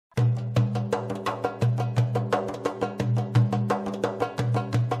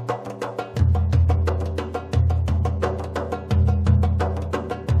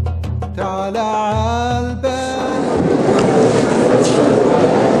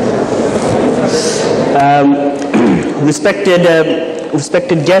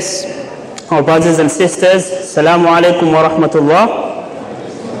Respected guests, our brothers and sisters, Assalamu alaikum wa rahmatullah.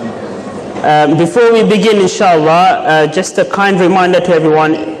 Before we begin, inshallah, just a kind reminder to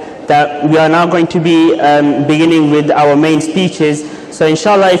everyone that we are now going to be beginning with our main speeches. So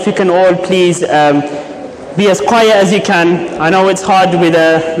inshallah, if you can all please be as quiet as you can. I know it's hard with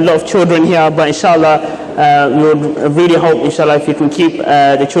a lot of children here, but inshallah, we would really hope, inshallah, if you can keep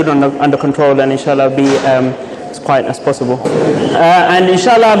the children under control and inshallah be as quiet as possible. And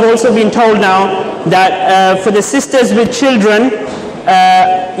inshallah, I've also been told now that for the sisters with children,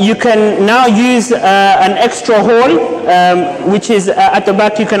 you can now use an extra hall, which is at the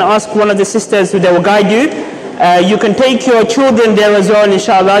back. You can ask one of the sisters, they will guide you. You can take your children there as well,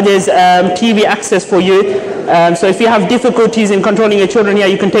 inshallah. There's TV access for you. So if you have difficulties in controlling your children here,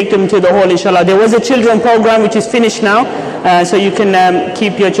 you can take them to the hall, inshallah. There was a children program which is finished now, so you can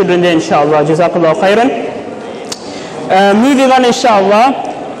keep your children there, inshallah. Jazakallah khairan. Moving on,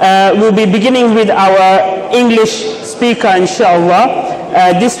 inshallah, we'll be beginning with our English speaker, inshallah.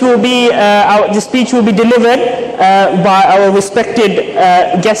 This speech will be delivered by our respected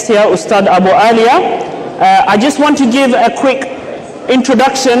guest here, Ustad Abu Alia. I just want to give a quick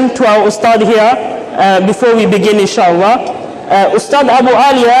introduction to our Ustad here before we begin, inshallah. Ustad Abu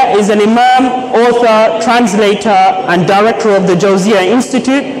Alia is an Imam, author, translator, and director of the Jawziyah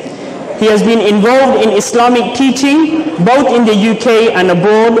Institute. He has been involved in Islamic teaching both in the UK and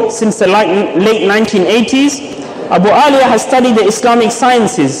abroad since the late 1980s. Abu Alia has studied the Islamic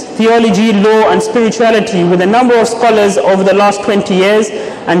sciences, theology, law, and spirituality with a number of scholars over the last 20 years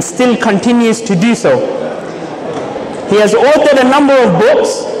and still continues to do so. He has authored a number of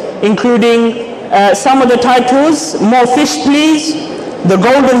books, including some of the titles, More Fish Please, The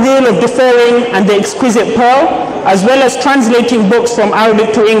Golden Rule of Deferring, and The Exquisite Pearl, as well as translating books from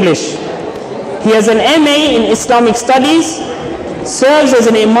Arabic to English. He has an MA in Islamic Studies, serves as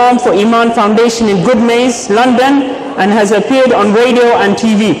an Imam for Iman Foundation in Goodmayes, London, and has appeared on radio and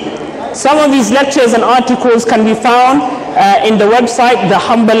TV. Some of his lectures and articles can be found in the website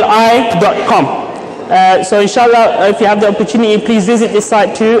thehumbleeye.com. So inshallah, if you have the opportunity, please visit this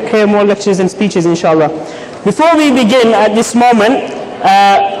site to hear more lectures and speeches, inshallah. Before we begin at this moment,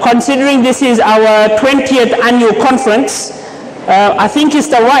 considering this is our 20th annual conference, I think it's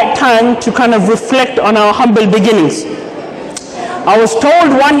the right time to kind of reflect on our humble beginnings. I was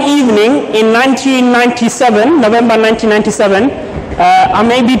told one evening in 1997, November 1997, I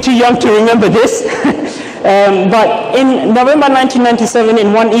may be too young to remember this, but in November 1997,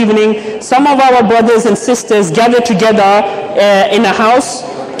 in one evening, some of our brothers and sisters gathered together in a house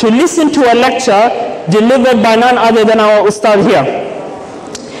to listen to a lecture delivered by none other than our Ustad here.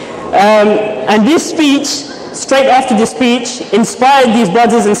 And this speech, straight after the speech, inspired these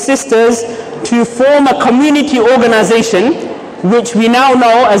brothers and sisters to form a community organization which we now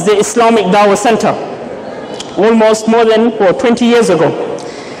know as the Islamic Dawah Center, almost more than 20 years ago.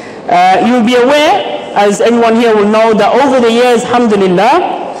 You'll be aware, as everyone here will know, that over the years,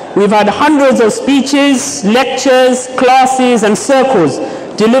 alhamdulillah, we've had hundreds of speeches, lectures, classes, and circles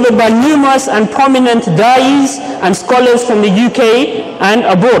delivered by numerous and prominent da'is and scholars from the UK and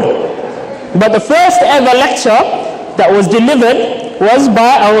abroad. But the first ever lecture that was delivered was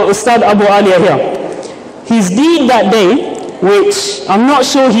by our Ustad Abu Alia here. His deed that day, which I'm not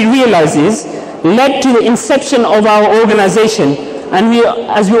sure he realizes, led to the inception of our organization. And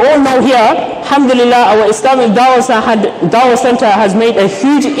as we all know here, alhamdulillah, our Islamic Dawah Center has made a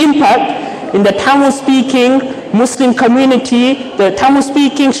huge impact in the Tamil-speaking Muslim community, the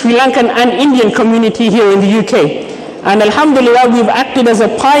Tamil-speaking Sri Lankan and Indian community here in the UK. And alhamdulillah, we've acted as a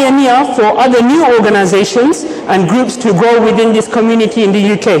pioneer for other new organizations and groups to grow within this community in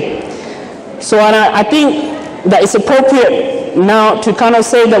the UK. So I think that it's appropriate now to kind of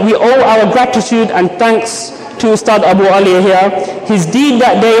say that we owe our gratitude and thanks to Ustad Abu Ali here. His deed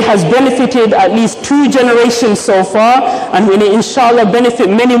that day has benefited at least 2 generations so far, and will inshallah benefit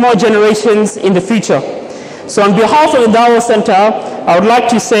many more generations in the future. So on behalf of the Dawah Center, I would like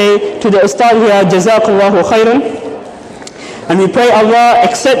to say to the Ustad here, Jazakallahu khairan. And we pray Allah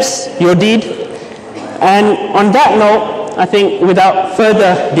accepts your deed. And on that note, I think without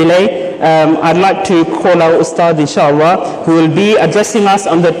further delay, I'd like to call our Ustad, inshallah, who will be addressing us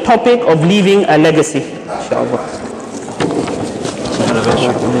on the topic of leaving a legacy. Inshallah.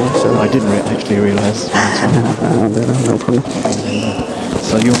 I didn't actually realise. No problem.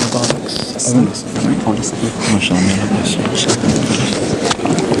 So you're Mubarak's oldest, right? MashaAllah.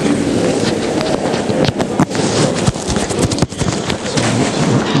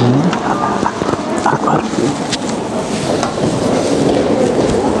 بسم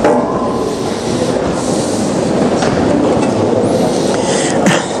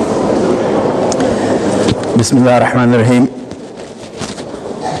الله الرحمن الرحيم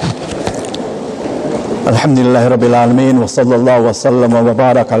الحمد لله رب العالمين وصلى الله وسلم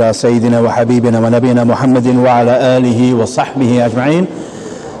وبارك على سيدنا وحبيبنا ونبينا محمد وعلى آله وصحبه أجمعين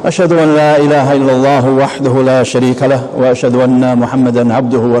أشهد أن لا إله إلا الله وحده لا شريك له وأشهد أن محمدا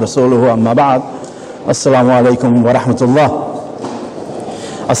عبده ورسوله أما بعد السلام عليكم ورحمة الله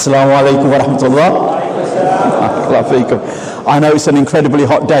السلام عليكم ورحمة الله I know it's an incredibly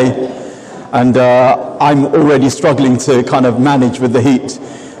hot day and I'm already struggling to kind of manage with the heat.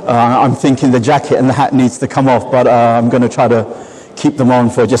 I'm thinking the jacket and the hat needs to come off, but I'm going to try to keep them on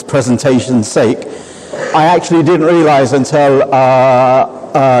for just presentation's sake. I actually didn't realize until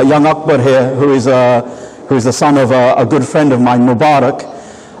young Akbar here, who is the son of a good friend of mine, Mubarak,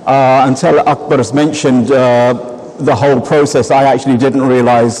 until Akbar has mentioned the whole process, I actually didn't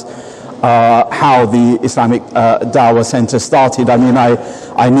realize how the Islamic Dawah Center started. I mean,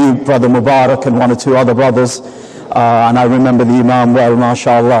 I knew Brother Mubarak and one or two other brothers, and I remember the Imam well,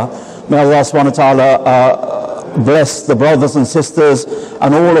 mashallah. May Allah subhanahu wa ta'ala bless the brothers and sisters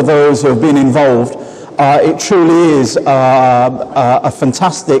and all of those who have been involved. It truly is a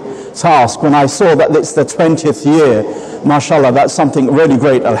fantastic task. When I saw that it's the 20th year, mashallah, that's something really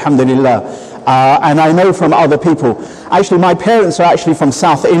great, alhamdulillah. And I know from other people, actually my parents are actually from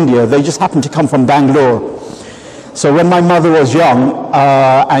South India, they just happened to come from Bangalore. So when my mother was young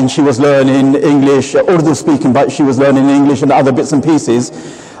and she was learning English, Urdu speaking, but she was learning English and other bits and pieces,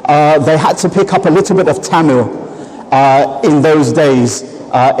 they had to pick up a little bit of Tamil in those days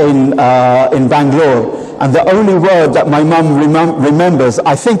in Bangalore. And the only word that my mum remembers,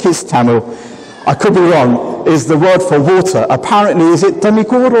 I think it's Tamil, I could be wrong, is the word for water. Apparently, is it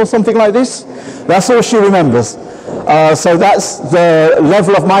Tamikur or something like this? That's all she remembers. So that's the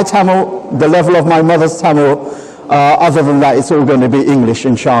level of my Tamil, the level of my mother's Tamil. Other than that, it's all going to be English,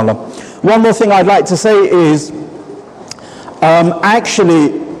 inshallah. One more thing I'd like to say is,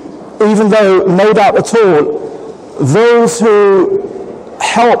 actually, even though no doubt at all, those who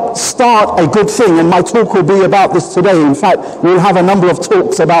help start a good thing, and my talk will be about this today. In fact, we'll have a number of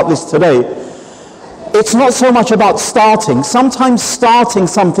talks about this today. It's not so much about starting. Sometimes starting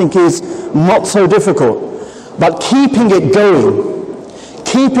something is not so difficult, but keeping it going,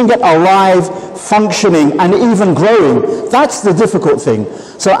 keeping it alive, functioning, and even growing, that's the difficult thing.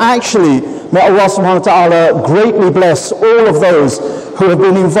 So actually, may Allah subhanahu wa ta'ala greatly bless all of those who have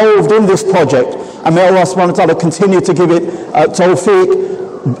been involved in this project, and may Allah subhanahu wa ta'ala continue to give it tawfiq,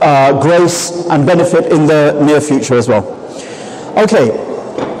 grace and benefit in the near future as well. Okay,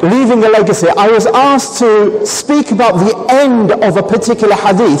 leaving the legacy, I was asked to speak about the end of a particular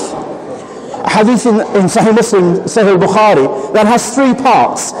hadith. A hadith in Sahih Muslim, Sahih Bukhari, that has 3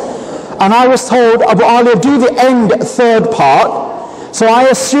 parts. And I was told, Abu Ali, do the end third part. So I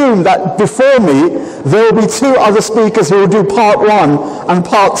assumed that before me, there will be 2 other speakers who will do part 1 and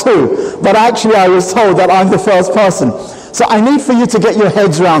part 2. But actually I was told that I'm the first person. So I need for you to get your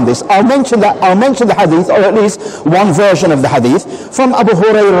heads around this. I'll mention the hadith, or at least one version of the hadith, from Abu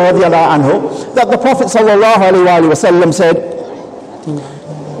Hurairah radiallahu anhu, that the Prophet sallallahu alayhi wa sallam said,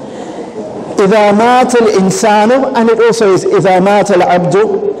 إِذَا مَاتَ الْإِنسَانُ, and it also is إِذَا مَاتَ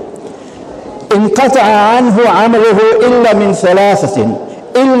الْعَبْدُ انقطع عنه عمله إلا من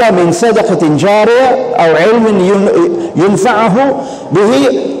 3 إلا من صدقة جارية أو علم ينفعه به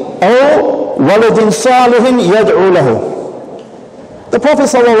أو ولد صالح يدعو له. The Prophet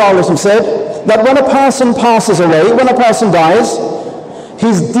ﷺ said that when a person passes away, when a person dies,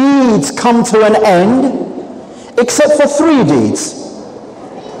 his deeds come to an end except for 3 deeds.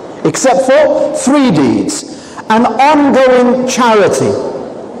 Except for 3 deeds. An ongoing charity,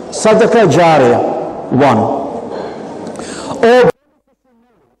 Sadaqah Jariyah, 1. Or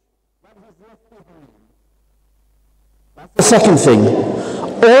that's the second thing.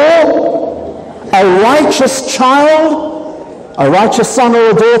 Or a righteous child, a righteous son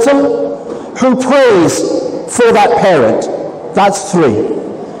or a daughter, who prays for that parent. That's 3.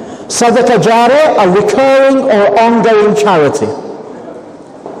 Sadaqah Jariyah, a recurring or ongoing charity.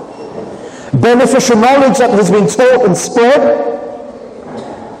 Beneficial knowledge that has been taught and spread.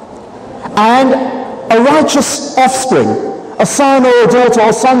 And a righteous offspring, a son or a daughter,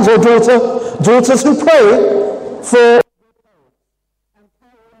 or sons or daughters who pray for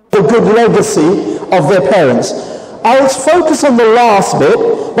the good legacy of their parents. I'll focus on the last bit,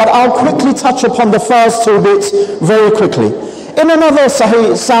 but I'll quickly touch upon the first 2 bits very quickly. In another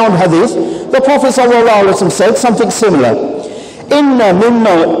Sahih sound hadith, the Prophet ﷺ said something similar. إن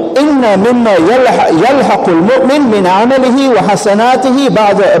مما يلحق المؤمن من عمله وحسناته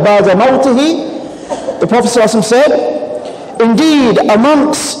بعد موته. The Prophet ﷺ said, indeed,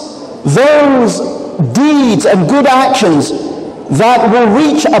 amongst those deeds and good actions that will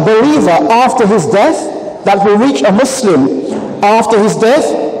reach a believer after his death, that will reach a Muslim after his death,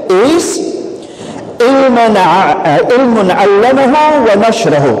 is ilmun allamahu wa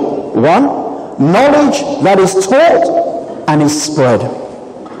nashrahu. One, knowledge that is taught and is spread.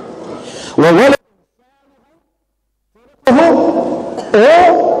 Or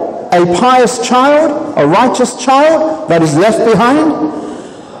a pious child, a righteous child that is left behind.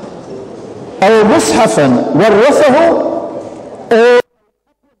 Or mushafan warathahu, or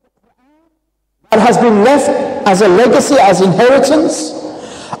that has been left as a legacy, as inheritance.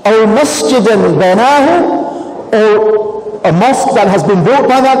 Or masjidan banahu, or a mosque that has been built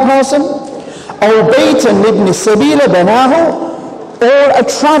by that person. Or baytan ibn sabila banahu, or a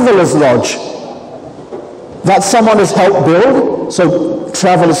traveller's lodge that someone has helped build, so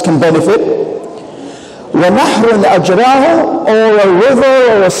travelers can benefit. وَنَحْرٌ أَجْرَاهُ, or a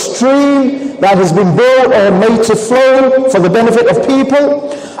river or a stream that has been built or made to flow for the benefit of people.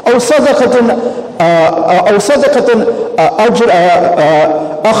 أو صدقة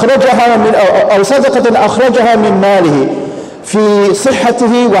أخرجها من ماله في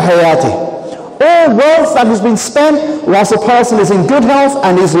صحته وحياته. All wealth that has been spent whilst a person is in good health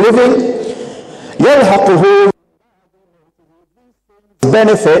and is living, يلحقه,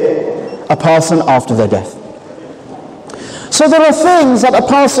 benefit a person after their death. So there are things that a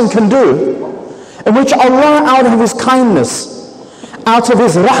person can do in which Allah, out of His kindness, out of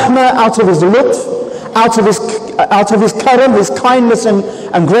His rahmah, out of His lutf, out of His karam, His kindness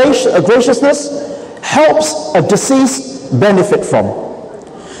and graciousness, helps a deceased benefit from.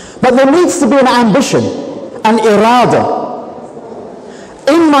 But there needs to be an ambition, an irada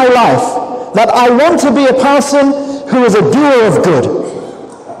in my life, that I want to be a person who is a doer of good.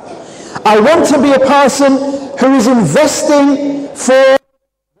 I want to be a person who is investing for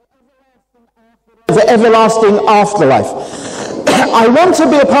the everlasting afterlife. I want to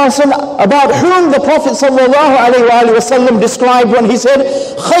be a person about whom the Prophet ﷺ described when he said,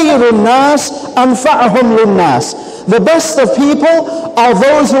 خَيْرُ النَّاسِ أَنْفَعَهُمْ لِلنَّاسِ. The best of people are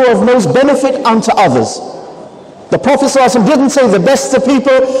those who are of most benefit unto others. The Prophet ﷺ didn't say the best of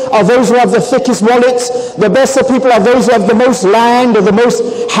people are those who have the thickest wallets, the best of people are those who have the most land or the most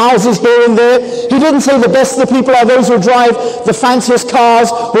houses here and there. He didn't say the best of people are those who drive the fanciest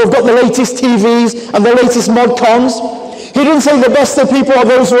cars, who have got the latest TVs and the latest mod cons. He didn't say the best of people are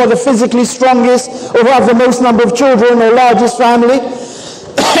those who are the physically strongest or who have the most number of children or largest family.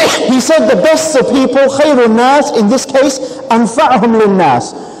 He said the best of people, khairun nas, in this case, anfa'ahum lin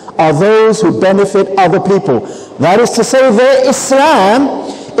nas, are those who benefit other people. That is to say, their Islam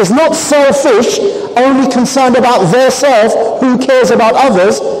is not selfish, only concerned about their self, who cares about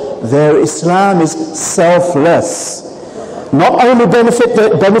others. Their Islam is selfless. Not only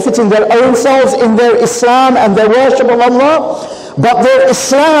benefiting their own selves in their Islam and their worship of Allah, but their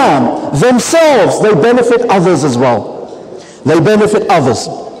Islam themselves, they benefit others as well. They benefit others.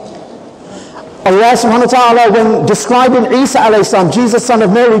 Allah subhanahu wa ta'ala, when describing Isa alayhi salam, Jesus son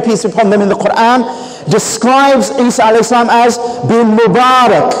of Mary, peace upon them, in the Quran, describes Isa alayhi salam as being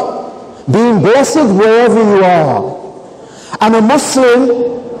Mubarak, being blessed wherever you are. And a Muslim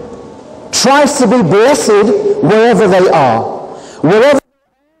tries to be blessed wherever they are. Wherever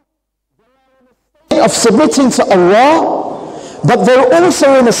of submitting to Allah, but they're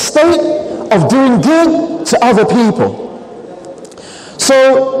also in a state of doing good to other people.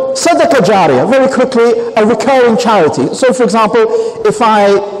 So, Sadaqah Jariyah, very quickly, a recurring charity. So, for example, if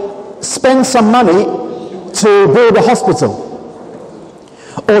I spend some money to build a hospital,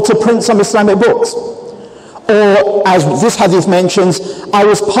 or to print some Islamic books, or as this hadith mentions, I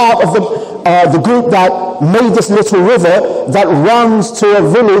was part of the group that made this little river that runs to a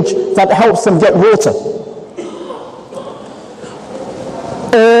village that helps them get water.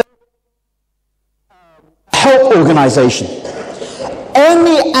 Or help organization.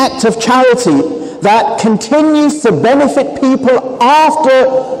 Any act of charity that continues to benefit people after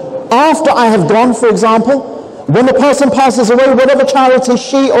I have gone, for example, when a person passes away, whatever charity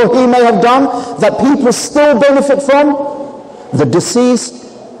she or he may have done that people still benefit from, the deceased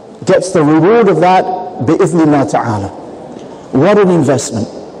gets the reward of that bi'idhnillah ta'ala. What an investment.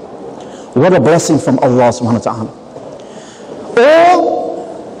 What a blessing from Allah subhanahu wa ta'ala.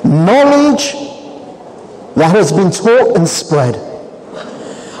 Or knowledge that has been taught and spread.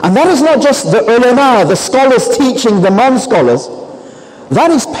 And that is not just the ulama, the scholars teaching the non-scholars.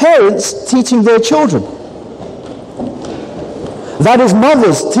 That is parents teaching their children. That is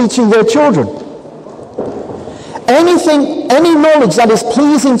mothers teaching their children. Any knowledge that is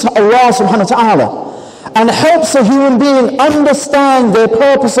pleasing to Allah subhanahu wa ta'ala and helps a human being understand their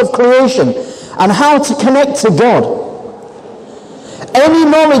purpose of creation and how to connect to God. Any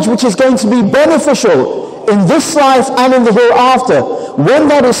knowledge which is going to be beneficial in this life and in the hereafter, when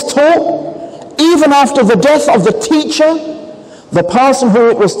that is taught, even after the death of the teacher, the person who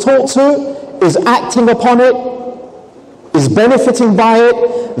it was taught to is acting upon it, is benefiting by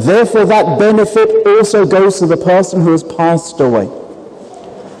it, therefore that benefit also goes to the person who has passed away.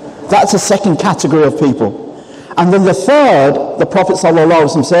 That's a second category of people. And then the third, the Prophet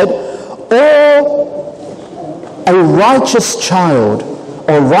ﷺ said, or a righteous child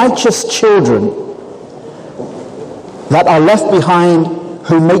or righteous children that are left behind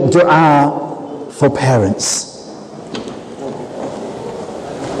who make dua for parents.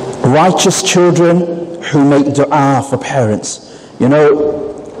 Righteous children who make dua for parents. You know,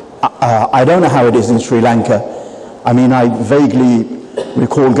 I don't know how it is in Sri Lanka. I mean, I vaguely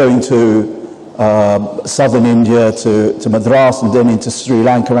recall going to southern India, to Madras, and then into Sri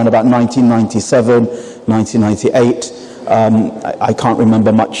Lanka around about 1997, 1998. I can't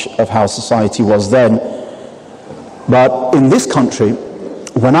remember much of how society was then. But in this country,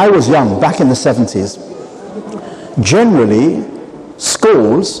 when I was young, back in the 70s, generally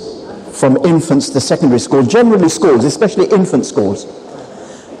schools, from infants to secondary school, generally schools, especially infant schools,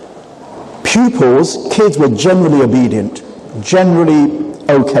 pupils, kids were generally obedient, generally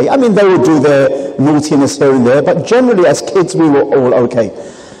okay. I mean, they would do their naughtiness here and there, but generally as kids we were all okay.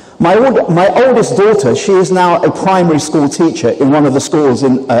 My oldest daughter, she is now a primary school teacher in one of the schools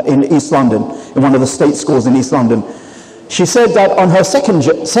in East London, in one of the state schools in East London. She said that on her second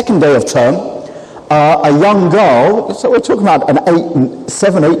day of term, a young girl, so we're talking about an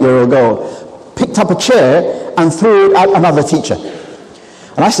 7, 8-year-old girl, picked up a chair and threw it at another teacher.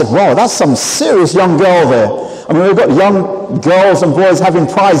 And I said, wow, that's some serious young girl there. I mean, we've got young girls and boys having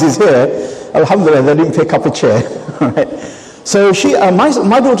prizes here. Alhamdulillah, they didn't pick up a chair. Right? So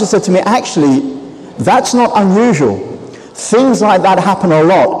my daughter said to me, actually, that's not unusual. Things like that happen a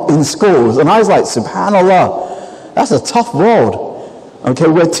lot in schools. And I was like, subhanallah, that's a tough world. Okay,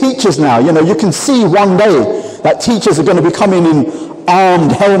 we're teachers now. You know, you can see one day that teachers are going to be coming in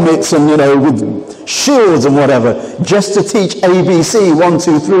armed helmets and, you know, with shields and whatever, just to teach ABC, 1,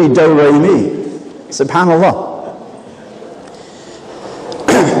 2, 3, do, re, mi. SubhanAllah.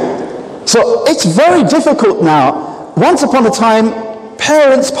 So it's very difficult now. Once upon a time,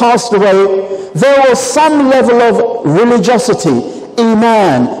 parents passed away. There was some level of religiosity,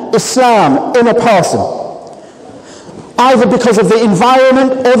 Iman, Islam in a person. Either because of the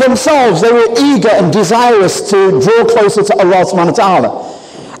environment or themselves, they were eager and desirous to draw closer to Allah subhanahu wa ta'ala.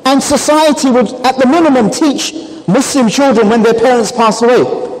 And society would, at the minimum, teach Muslim children when their parents pass away,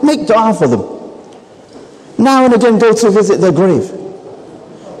 make dua for them. Now and again, go to visit their grave.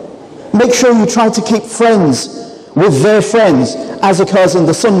 Make sure you try to keep friends with their friends, as occurs in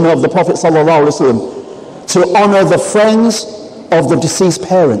the Sunnah of the Prophet sallallahu alaihi wasallam, to honor the friends of the deceased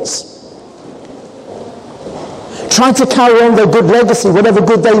parents. Try to carry on their good legacy, whatever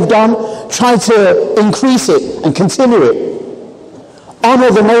good they've done, try to increase it and continue it.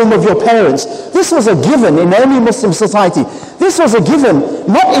 Honor the name of your parents. This was a given in any Muslim society. This was a given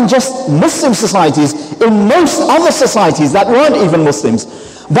not in just Muslim societies, in most other societies that weren't even Muslims.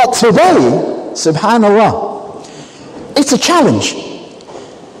 But today, subhanallah, it's a challenge.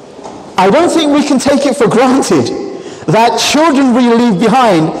 I don't think we can take it for granted that children we leave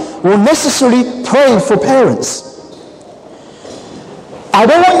behind will necessarily pray for parents. I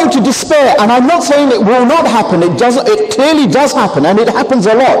don't want you to despair, and I'm not saying it will not happen. It clearly does happen, and it happens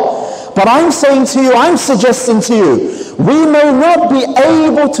a lot. But I'm saying to you, I'm suggesting to you, we may not be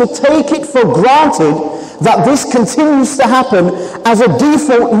able to take it for granted that this continues to happen as a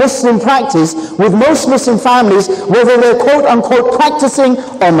default Muslim practice with most Muslim families, whether they're quote-unquote practicing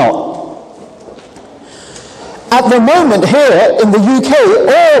or not. At the moment here in the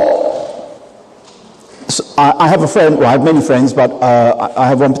UK, I have a friend, well I have many friends, but I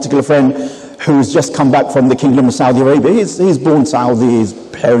have one particular friend who's just come back from the Kingdom of Saudi Arabia. He's born Saudi, his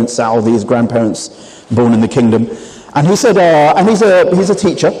parents Saudi, his grandparents born in the Kingdom. And he said, and he's a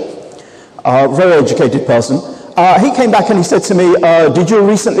teacher, a very educated person. He came back and he said to me, did you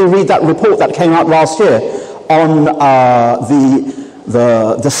recently read that report that came out last year on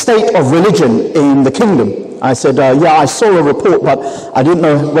the state of religion in the Kingdom? I said, yeah, I saw a report, but I didn't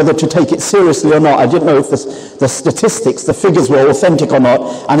know whether to take it seriously or not. I didn't know if the statistics, the figures were authentic or not,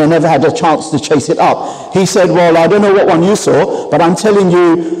 and I never had a chance to chase it up. He said, well, I don't know what one you saw, but I'm telling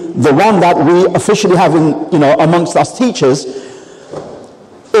you the one that we officially have in, amongst us teachers.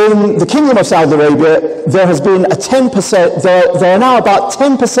 In the Kingdom of Saudi Arabia, there has been a 10%, there are now about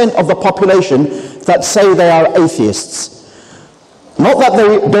 10% of the population that say they are atheists. Not that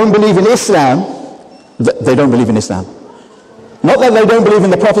they don't believe in Islam, they don't believe in Islam. Not that they don't believe in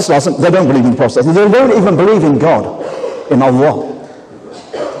the Prophet, they don't believe in the Prophet, they don't even believe in God, in Allah.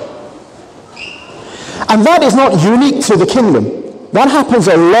 And that is not unique to the kingdom. That happens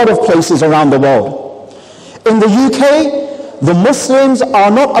a lot of places around the world. In the UK, the Muslims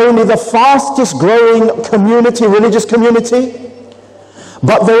are not only the fastest growing community, religious community,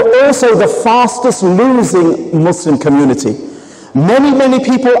 but they're also the fastest losing Muslim community. Many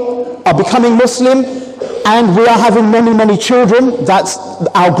people are becoming Muslim, and we are having many children. That's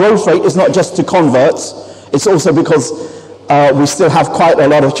our growth rate is not just to converts, it's also because we still have quite a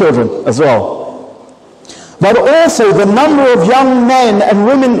lot of children as well. But also the number of young men and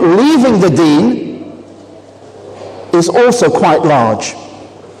women leaving the deen is also quite large.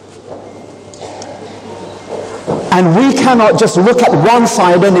 And we cannot just look at one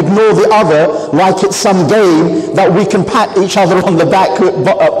side and ignore the other like it's some game that we can pat each other on the back with,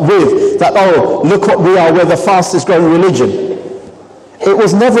 that, oh, look what we are, we're the fastest growing religion. It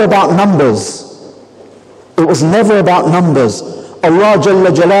was never about numbers. It was never about numbers. Allah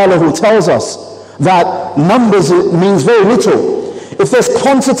Jalla Jalaluhu tells us that numbers means very little. If there's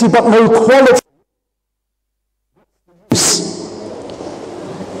quantity but no quality,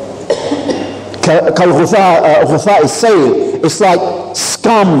 it's like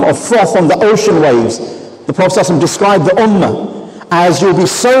scum or froth on the ocean waves. The Prophet ﷺ described the ummah as you'll be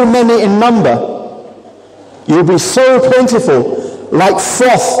so many in number, you'll be so plentiful, like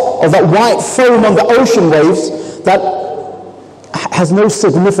froth or that white foam on the ocean waves that has no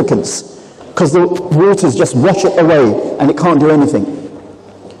significance, because the waters just wash it away and it can't do anything.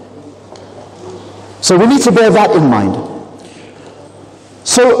 So we need to bear that in mind.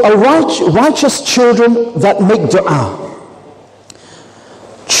 So righteous children that make dua.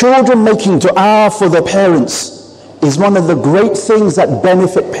 Children making dua for their parents is one of the great things that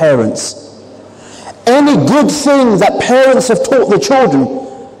benefit parents. Any good thing that parents have taught their children,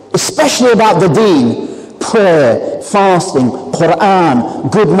 especially about the deen, prayer, fasting,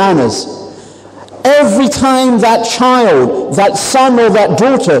 Quran, good manners, every time that child, that son or that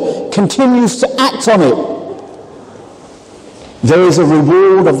daughter continues to act on it, there is a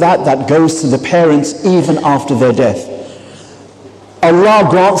reward of that goes to the parents even after their death. Allah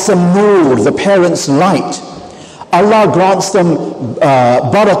grants them nur, the parents' light. Allah grants them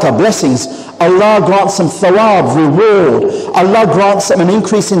barakah, blessings. Allah grants them thawab, reward. Allah grants them an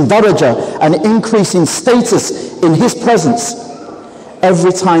increase in darajah, an increase in status in His presence.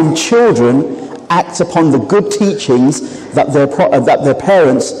 Every time children act upon the good teachings that their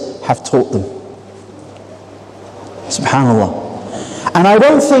parents have taught them. Subhanallah. And I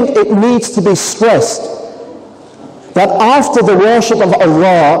don't think it needs to be stressed that after the worship of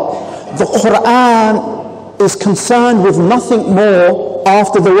Allah, the Quran is concerned with nothing more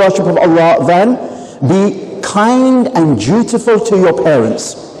after the worship of Allah than be kind and dutiful to your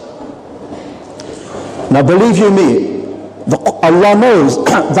parents. Now believe you me, Allah knows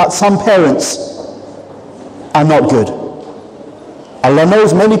that some parents are not good. Allah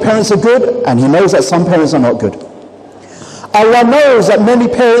knows many parents are good, and He knows that some parents are not good. Allah knows that many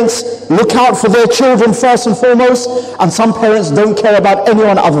parents look out for their children first and foremost, and some parents don't care about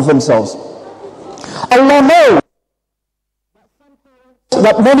anyone other than themselves. Allah knows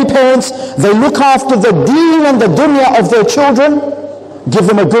that many parents, they look after the deen and the dunya of their children, give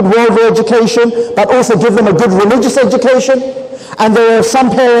them a good worldly education, but also give them a good religious education. And there are some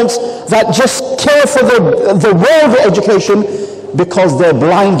parents that just care for the worldly education because they're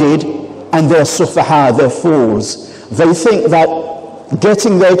blinded and they're sufaha, they're fools. They think that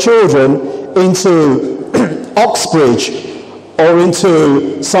getting their children into Oxbridge or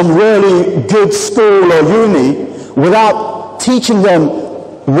into some really good school or uni without teaching them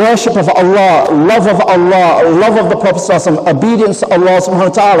worship of Allah, love of the Prophet ﷺ, obedience to Allah subhanahu wa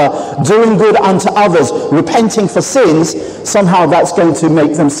ta'ala, doing good unto others, repenting for sins, somehow that's going to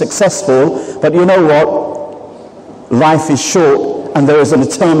make them successful. But you know what? Life is short and there is an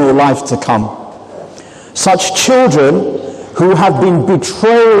eternal life to come. Such children who have been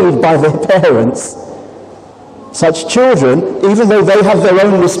betrayed by their parents, such children, even though they have their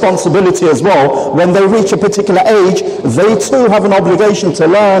own responsibility as well, when they reach a particular age, they too have an obligation to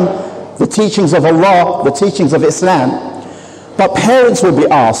learn the teachings of Allah, the teachings of Islam. But parents will be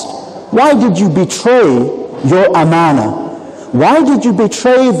asked, why did you betray your amana? Why did you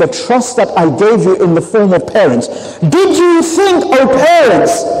betray the trust that I gave you in the form of parents? Did you think, O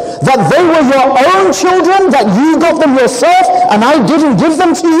parents, that they were your own children, that you got them yourself and I didn't give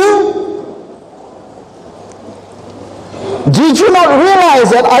them to you? Did you not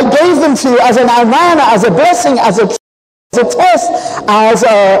realize that I gave them to you as an amana, as a blessing, as a test, as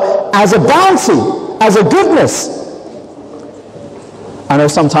a bounty, as a goodness? I know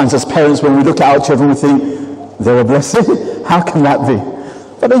sometimes as parents when we look at our children we think, they're a blessing? How can that be?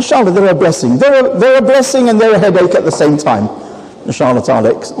 But inshallah they're a blessing. They're a blessing and they're a headache at the same time. Inshallah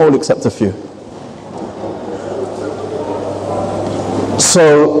ta'ala, all except a few.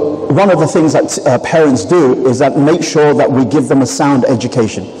 So one of the things that parents do is that make sure that we give them a sound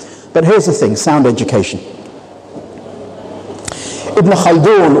education. But here's the thing, sound education. Ibn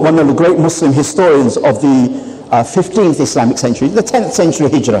Khaldun, one of the great Muslim historians of the 15th Islamic century, the 10th century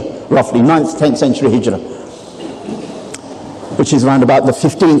Hijrah, roughly, 9th, 10th century Hijrah, which is around about the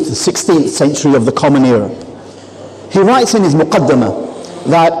 15th, 16th century of the Common Era. He writes in his Muqaddamah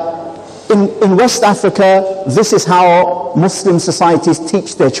that in West Africa, this is how Muslim societies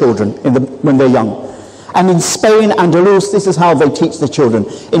teach their children when they're young. And in Spain, Andalus, this is how they teach their children.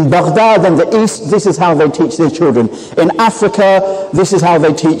 In Baghdad and the East, this is how they teach their children. In Africa, this is how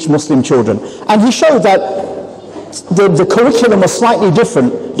they teach Muslim children. And he showed that the curriculum was slightly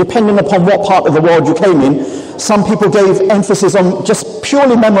different depending upon what part of the world you came in. Some people gave emphasis on just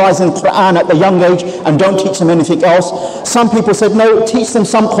purely memorizing Quran at the young age and don't teach them anything else. Some people said, no, teach them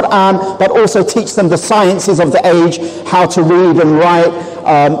some Quran, but also teach them the sciences of the age, how to read and write,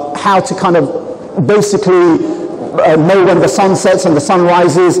 how to kind of basically know when the sun sets and the sun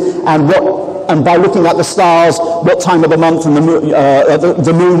rises, and by looking at the stars, what time of the month and the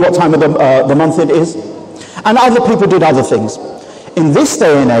moon, what time of the month it is. And other people did other things. In this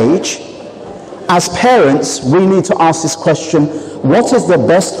day and age, as parents, we need to ask this question: what is the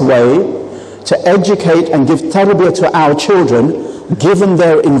best way to educate and give tarbiyah to our children, given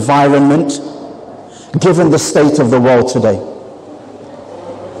their environment, given the state of the world today?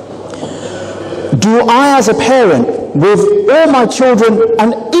 Do I, as a parent, with all my children,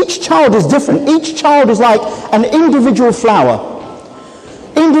 and each child is different, each child is like an individual flower.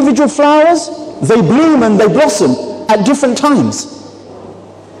 Individual flowers, they bloom and they blossom at different times.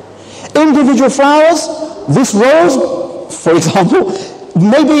 Individual flowers, this rose, for example,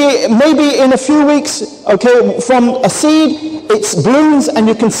 maybe in a few weeks, okay, from a seed, it blooms and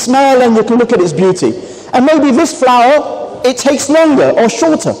you can smell and you can look at its beauty. And maybe this flower, it takes longer or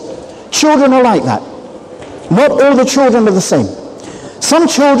shorter. Children are like that. Not all the children are the same. Some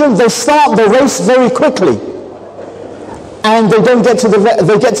children, they start the race very quickly, and they get to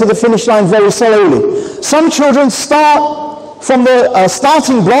the finish line very slowly. Some children start from the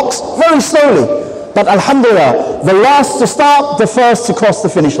starting blocks very slowly, but alhamdulillah, the last to start, the first to cross the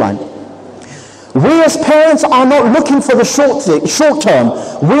finish line. We as parents are not looking for the short term.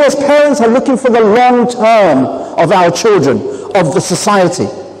 We as parents are looking for the long term of our children, of the society.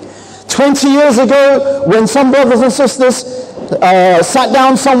 20 years ago, when some brothers and sisters sat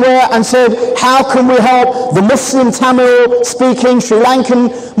down somewhere and said, how can we help the Muslim Tamil speaking Sri Lankan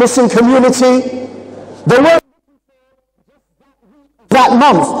Muslim community? They weren't that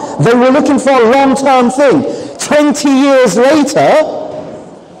month. They were looking for a long-term thing. 20 years later,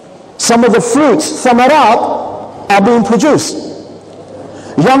 some of the fruits, thamarat, are being produced.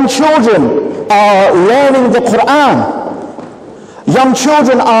 Young children are learning the Quran. Young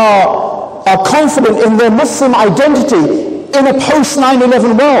children are confident in their Muslim identity in a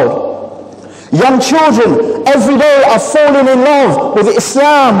post-9/11 world. Young children every day are falling in love with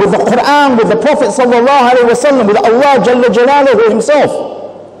Islam, with the Quran, with the Prophet sallallahu alaihi wasallam, with Allah Jalla Jalaluhu himself.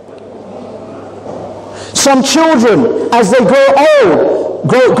 Some children, as they grow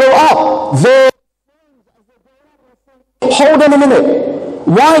up, they hold on a minute.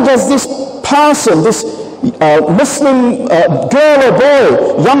 Why does this person, this Muslim girl or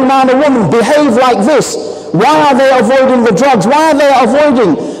boy, young man or woman behave like this? Why are they avoiding the drugs? Why are they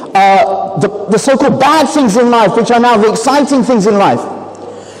avoiding the so-called bad things in life, which are now the exciting things in life?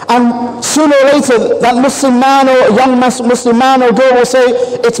 And sooner or later, that Muslim man or a young Muslim man or girl will say,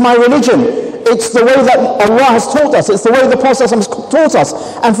 it's my religion. It's the way that Allah has taught us. It's the way the Prophet has taught us.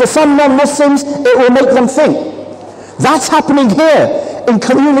 And for some non-Muslims, it will make them think. That's happening here in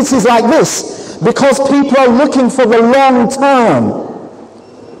communities like this, because people are looking for the long term.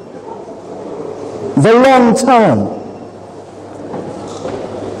 The long term.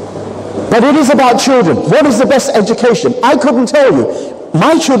 But it is about children. What is the best education? I couldn't tell you.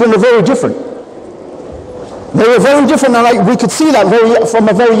 My children are very different. They were very different, and we could see that from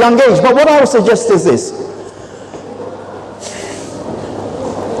a very young age. But what I would suggest is this.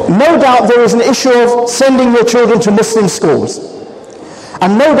 No doubt there is an issue of sending your children to Muslim schools.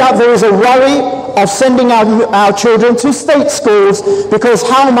 And no doubt there is a worry of sending our children to state schools, because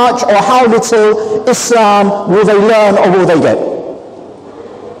how much or how little Islam will they learn or will they get?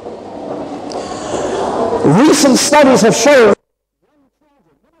 Recent studies have shown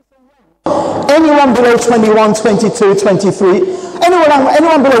anyone below 21, 22, 23,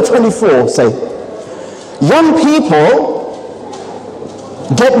 anyone below 24, say, young people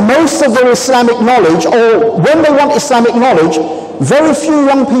get most of their Islamic knowledge, or when they want Islamic knowledge, very few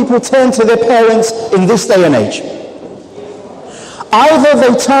young people turn to their parents in this day and age. Either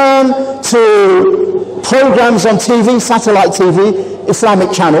they turn to programs on TV, satellite TV,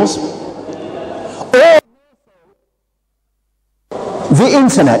 Islamic channels, or the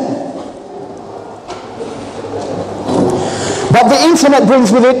internet. But the internet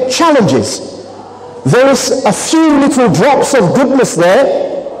brings with it challenges. There is a few little drops of goodness there,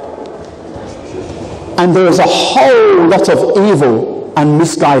 and there is a whole lot of evil and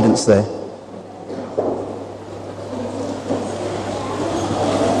misguidance there.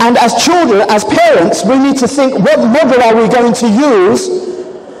 And as children, as parents, we need to think, what model are we going to use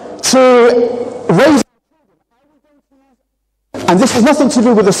to raise? And this has nothing to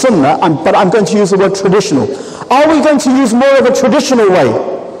do with the Sunnah, but I'm going to use the word traditional. Are we going to use more of a traditional way?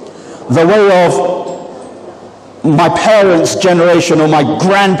 The way of my parents' generation or my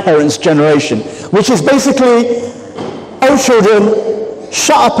grandparents' generation, which is basically, oh children,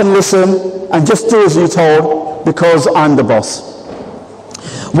 shut up and listen and just do as you're told because I'm the boss.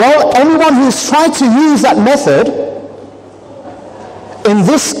 Well, anyone who's tried to use that method in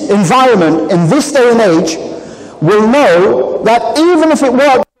this environment, in this day and age, will know that even if it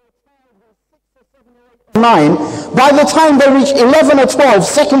works 9, by the time they reach 11 or 12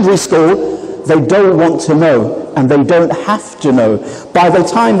 secondary school, they don't want to know, and they don't have to know. By the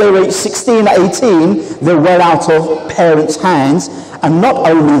time they reach 16 or 18, they're well out of parents' hands. And not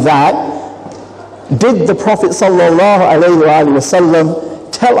only that, did the Prophet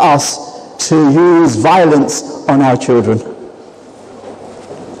ﷺ tell us to use violence on our children?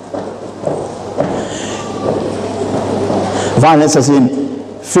 Violence as in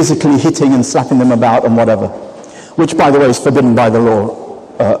physically hitting and slapping them about and whatever, which by the way is forbidden by the law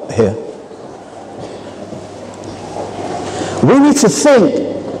here. We need to think,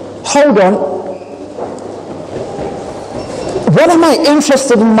 hold on, what am I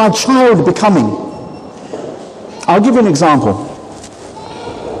interested in my child becoming? I'll give you an example.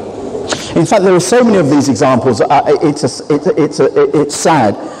 In fact, there are so many of these examples, it's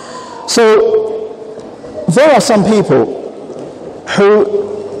sad. So, there are some people who,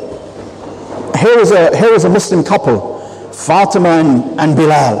 here is a Muslim couple, Fatima and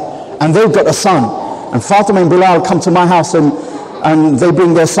Bilal, and they've got a son. And Fatima and Bilal come to my house and they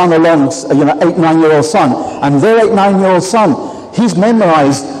bring their son along, 8-9-year-old son. And their 8-9-year-old son, he's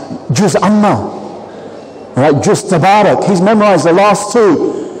memorized Juz Amma, right? Juz Tabarak. He's memorized the last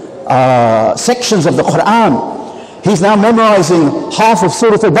 2 sections of the Quran. He's now memorizing half of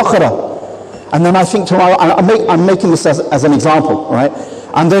Surah Al-Baqarah. And then I think to I'm making this as an example, right?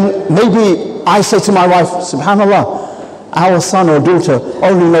 And then maybe I say to my wife, subhanallah, our son or daughter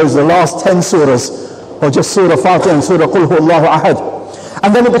only knows the last 10 surahs, or just Surah Fatiha and Surah Qul Huwallahu Ahad.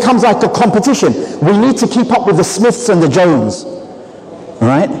 And then it becomes like a competition. We need to keep up with the Smiths and the Jones,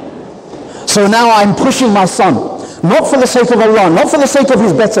 right? So now I'm pushing my son, not for the sake of Allah, not for the sake of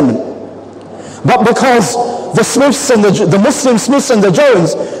his betterment, but because the Smiths and the Muslim Smiths and the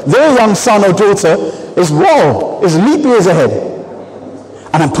Jones, their young son or daughter is leap years ahead.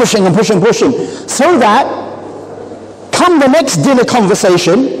 And I'm pushing and pushing, so that come the next dinner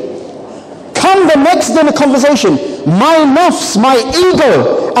conversation, my nafs, my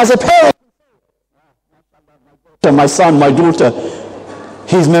ego as a parent, my son, my daughter,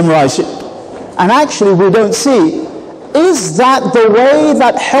 he's memorized it. And actually we don't see, is that the way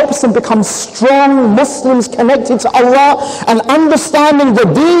that helps them become strong Muslims connected to Allah and understanding the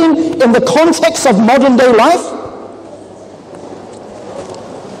deen in the context of modern day life?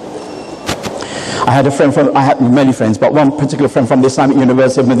 I had many friends, but one particular friend from the Islamic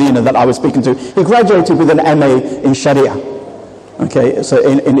University of Medina that I was speaking to, he graduated with an MA in Sharia, okay, so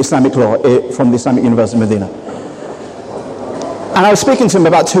in Islamic law from the Islamic University of Medina. And I was speaking to him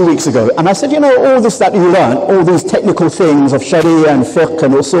about 2 weeks ago, and I said, all this that you learned, all these technical things of Sharia and fiqh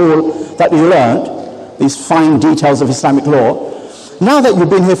and usul that you learned, these fine details of Islamic law, now that you've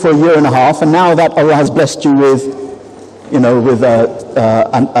been here for 1.5 years, and now that Allah has blessed you with,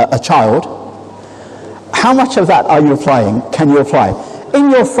 a child, how much of that are you applying? Can you apply?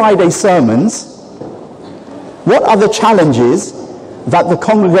 In your Friday sermons, what are the challenges that the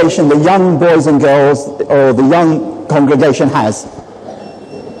congregation, the young boys and girls, or the young congregation has?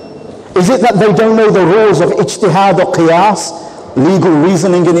 Is it that they don't know the rules of ijtihad or qiyas, legal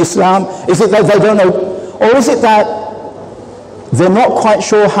reasoning in Islam? Is it that they don't know, or is it that they're not quite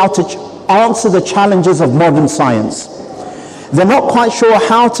sure how to answer the challenges of modern science? They're not quite sure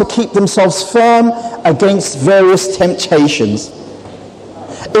how to keep themselves firm against various temptations.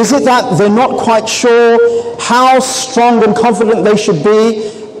 Is it that they're not quite sure how strong and confident they should be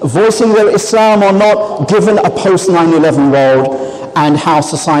voicing their Islam or not, given a post-9/11 world and how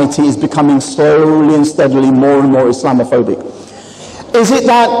society is becoming slowly and steadily more and more Islamophobic? Is it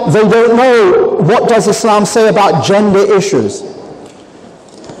that they don't know what does Islam say about gender issues?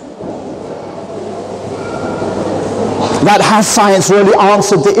 That has science really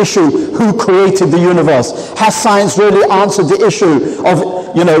answered the issue, who created the universe? Has science really answered the issue of,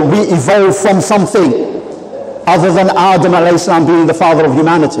 we evolved from something other than Adam alayhi salam being the father of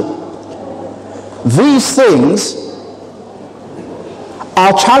humanity? These things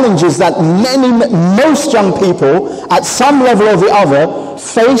are challenges that most young people at some level or the other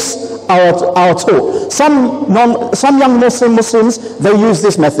face our talk. Some young Muslims, they use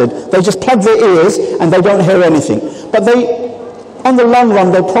this method. They just plug their ears and they don't hear anything. But on the long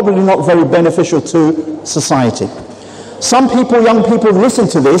run, they're probably not very beneficial to society. Some people, young people, listen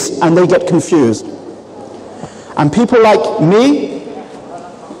to this and they get confused. And people like me,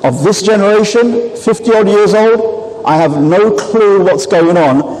 of this generation, 50 odd years old, I have no clue what's going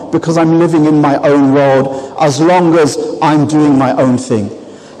on because I'm living in my own world as long as I'm doing my own thing.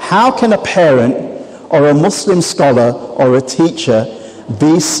 How can a parent or a Muslim scholar or a teacher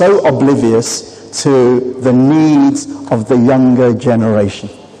be so oblivious to the needs of the younger generation?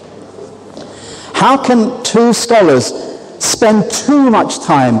 How can two scholars spend too much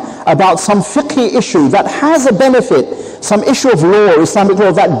time about some fiqh issue that has a benefit, some issue of law, Islamic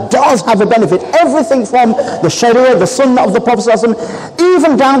law, that does have a benefit, everything from the Sharia, the Sunnah of the Prophet ﷺ,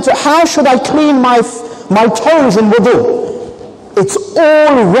 even down to how should I clean my toes in wudu? It's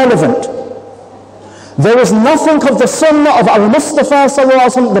all relevant. There is nothing of the Sunnah of Al-Mustafa sallallahu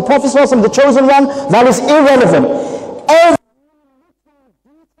alaihi wasallam, the Prophet sallallahu alaihi wasallam, the chosen one, that is irrelevant.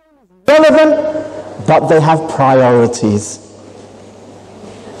 Relevant, but they have priorities.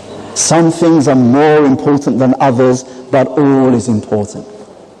 Some things are more important than others, but all is important.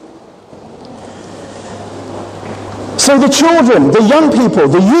 So the children, the young people,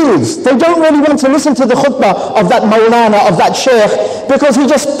 the youths, they don't really want to listen to the khutbah of that Maulana, of that Sheikh, because he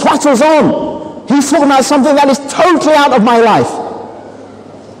just prattles on. He's talking about something that is totally out of my life.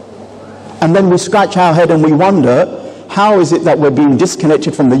 And then we scratch our head and we wonder, how is it that we're being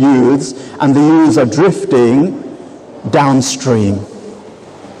disconnected from the youths and the youths are drifting downstream?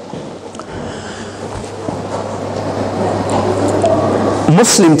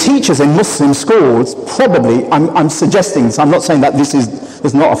 Muslim teachers in Muslim schools probably, I'm suggesting this, I'm not saying that this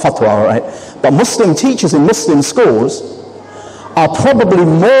is not a fatwa, all right? But Muslim teachers in Muslim schools are probably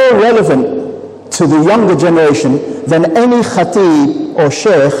more relevant to the younger generation than any khatib or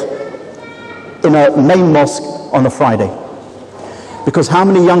sheikh in a main mosque on a Friday. Because how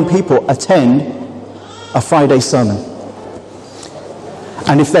many young people attend a Friday sermon?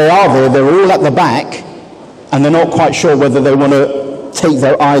 And if they are there, they're all at the back and they're not quite sure whether they want to take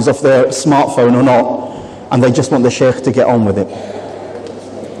their eyes off their smartphone or not, and they just want the sheikh to get on with it.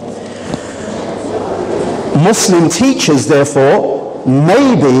 Muslim teachers, therefore,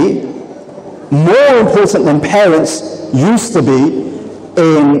 may be more important than parents used to be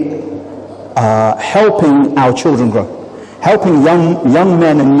in helping our children grow, helping young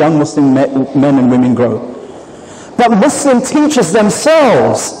men and young Muslim men and women grow. But Muslim teachers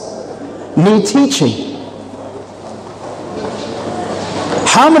themselves need teaching.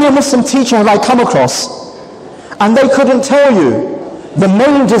 How many Muslim teachers have I come across and they couldn't tell you the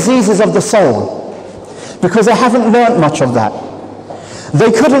main diseases of the soul because they haven't learnt much of that.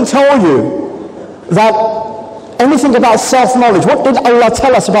 They couldn't tell you that anything about self-knowledge. What did Allah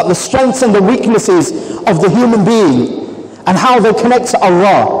tell us about the strengths and the weaknesses of the human being and how they connect to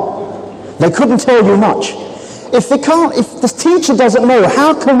Allah? They couldn't tell you much. If the teacher doesn't know,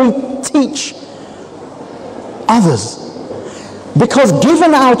 how can we teach others? Because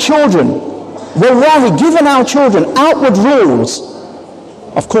given our children, given our children outward rules,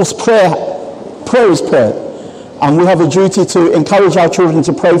 of course prayer is prayer. And we have a duty to encourage our children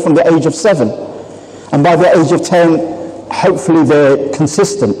to pray from the age of 7. And by the age of 10, hopefully they're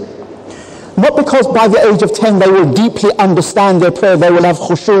consistent. Not because by the age of 10 they will deeply understand their prayer, they will have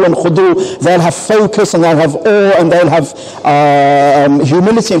khushu and khudu, they'll have focus and they'll have awe and they'll have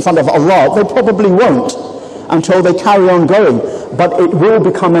humility in front of Allah. They probably won't until they carry on going. But it will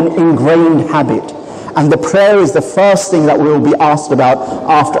become an ingrained habit. And the prayer is the first thing that we will be asked about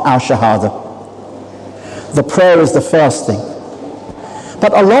after our shahada. The prayer is the first thing.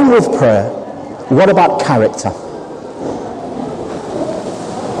 But along with prayer, what about character?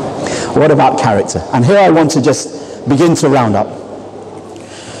 What about character? And here I want to just begin to round up.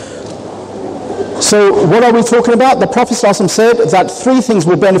 So what are we talking about? The Prophet ﷺ said that three things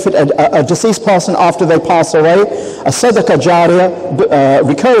will benefit a deceased person after they pass away: a sadaqah jariyah,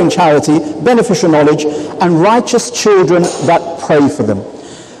 recurring charity, beneficial knowledge, and righteous children that pray for them.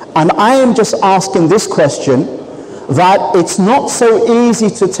 And I am just asking this question, that it's not so easy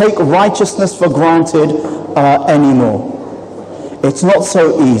to take righteousness for granted anymore. It's not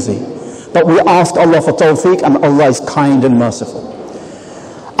so easy. But we ask Allah for tawfiq, and Allah is kind and merciful.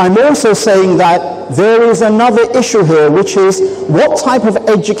 I'm also saying that there is another issue here, which is what type of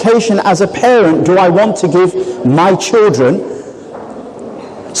education as a parent do I want to give my children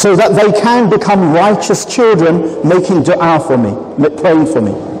so that they can become righteous children making dua for me, praying for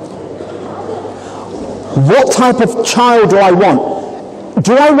me. What type of child do I want?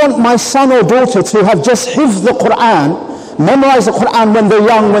 Do I want my son or daughter to have just hifz the Quran, memorize the Quran when they're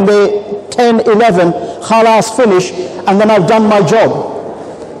young, when they're 10, 11, khalas, finish, and then I've done my job?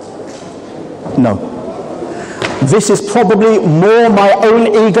 No. This is probably more my own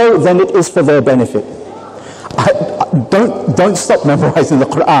ego than it is for their benefit. Don't stop memorizing the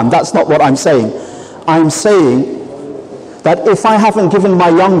Quran. That's not what I'm saying. I'm saying that if I haven't given my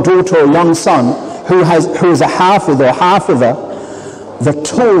young daughter or young son who is a hafidh or hafidha the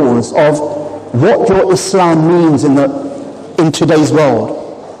tools of what your Islam means in today's world,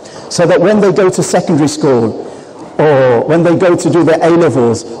 so that when they go to secondary school, or when they go to do their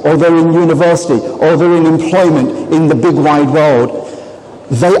A-levels, or they're in university, or they're in employment in the big wide world,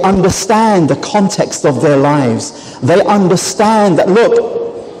 they understand the context of their lives. They understand that, look,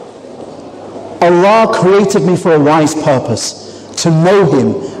 Allah created me for a wise purpose, to know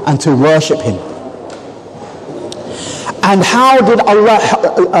Him and to worship Him. And how did Allah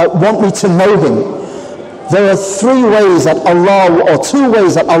want me to know Him? There are three ways that Allah, or two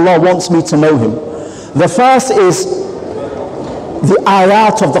ways that Allah wants me to know Him. The first is the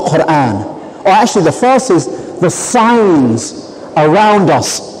ayat of the Quran. Or actually the first is the signs around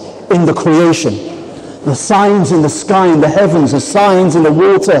us in the creation. The signs in the sky, in the heavens, the signs in the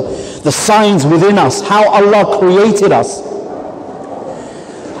water, the signs within us, how Allah created us.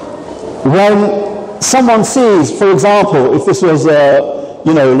 When someone sees, for example, if this was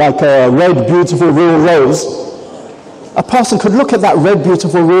like a red, beautiful, real rose, a person could look at that red,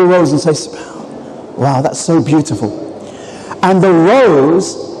 beautiful, real rose and say, wow, that's so beautiful. And the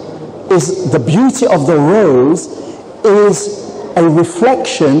rose is, the beauty of the rose is a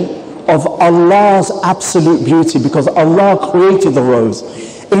reflection of Allah's absolute beauty, because Allah created the rose.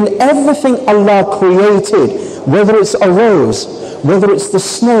 In everything Allah created, whether it's a rose, whether it's the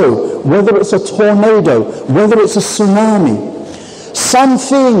snow, whether it's a tornado, whether it's a tsunami, some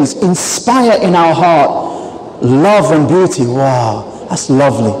things inspire in our heart love and beauty. Wow, that's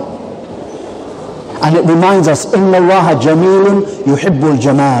lovely. And it reminds us, إِنَّ اللَّهَ جَمِيلٌ يُحِبُّ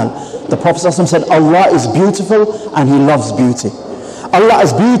الْجَمَالِ. The Prophet ﷺ said, Allah is beautiful and He loves beauty. Allah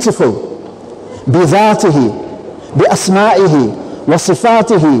is beautiful بِذَاتِهِ بِأَسْمَائِهِ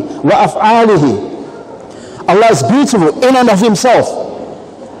وَصِفَاتِهِ وَأَفْعَالِهِ. Allah is beautiful in and of Himself.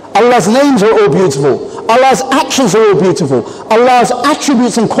 Allah's names are all beautiful. Allah's actions are all beautiful. Allah's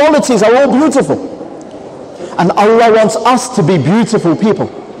attributes and qualities are all beautiful. And Allah wants us to be beautiful people.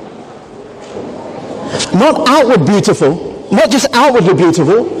 Not outward beautiful, not just outwardly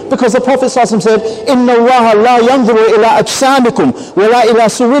beautiful, because the Prophet ﷺ said, إِنَّ اللَّهَ لَا يَنْظُرُ إِلَىٰ أَجْسَامِكُمْ وَلَا إِلَىٰ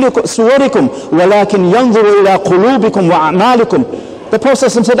صُوَرِكُمْ وَلَكِنْ يَنْظُرُ إِلَىٰ قُلُوبِكُمْ وَأَعْمَالِكُمْ. The Prophet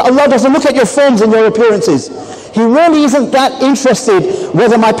ﷺ said, Allah doesn't look at your forms and your appearances. He really isn't that interested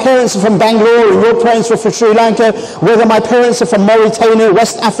whether my parents are from Bangalore and your parents are from Sri Lanka, whether my parents are from Mauritania,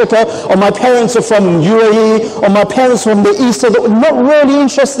 West Africa, or my parents are from UAE, or my parents are from the East. They're not really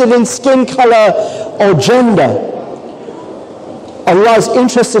interested in skin color or gender. Allah is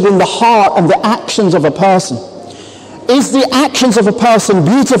interested in the heart and the actions of a person. Is the actions of a person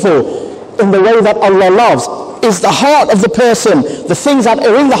beautiful in the way that Allah loves? Is the heart of the person, the things that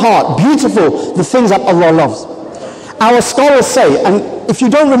are in the heart, beautiful, the things that Allah loves? Our scholars say, and if you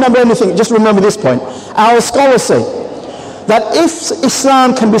don't remember anything, just remember this point. Our scholars say that if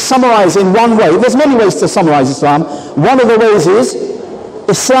Islam can be summarized in one way, there's many ways to summarize Islam. One of the ways is,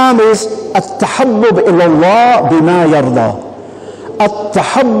 Islam is at-tahabbub ilallah bima yarda.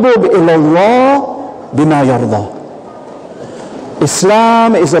 At-tahabbub ilallah bima yarda.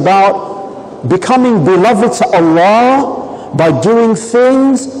 Islam is about becoming beloved to Allah by doing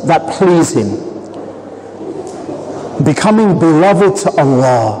things that please Him. becoming beloved to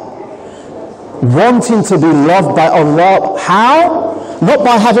Allah, wanting to be loved by Allah. How? Not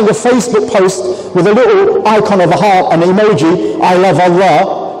by having a Facebook post with a little icon of a heart, an emoji, I love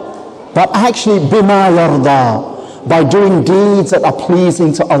Allah, but actually bima yarda, by doing deeds that are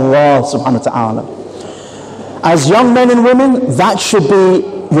pleasing to Allah subhanahu wa ta'ala. As young men and women, that should be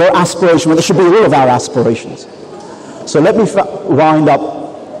your aspiration. That should be all of our aspirations. So let me wind up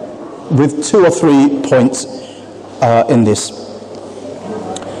with 2 or 3 points in this.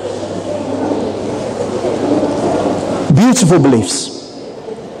 Beautiful beliefs,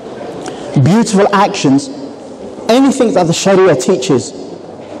 beautiful actions, anything that the Sharia teaches,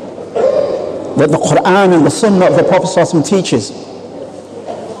 that the Quran and the Sunnah of the Prophet ﷺ teaches,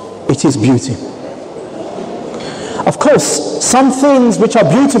 it is beauty. Of course, some things which are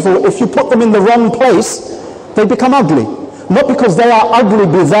beautiful, if you put them in the wrong place, they become ugly. Not because they are ugly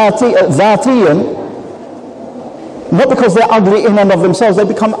dhatiyan, not because they're ugly in and of themselves, they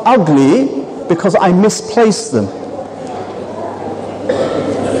become ugly because I misplaced them.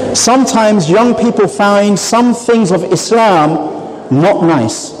 Sometimes young people find some things of Islam not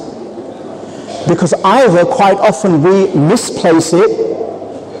nice, because either quite often we misplace it,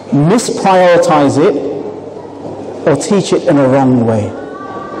 misprioritize it, or teach it in a wrong way.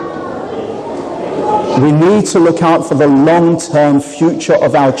 We need to look out for the long-term future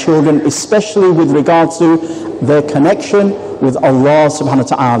of our children, especially with regard to their connection with Allah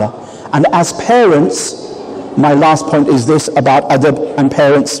subhanahu wa ta'ala. And as parents, my last point is this about adab and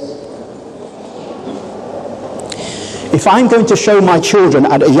parents. If I'm going to show my children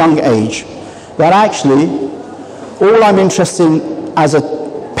at a young age that actually all I'm interested in as a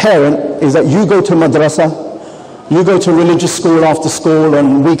parent is that you go to madrasa, you go to religious school after school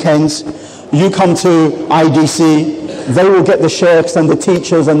on weekends, you come to IDC, they will get the sheikhs and the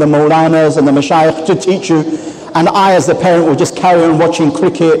teachers and the maulanas and the mashayikh to teach you, and I as the parent will just carry on watching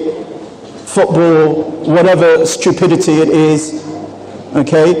cricket, football, whatever stupidity it is,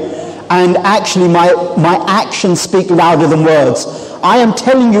 okay? And actually my actions speak louder than words. I am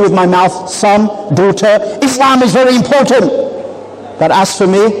telling you with my mouth, son, daughter, Islam is very important. But as for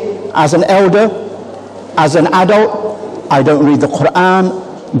me, as an elder, as an adult, I don't read the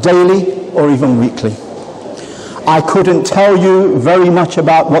Quran daily or even weekly. I couldn't tell you very much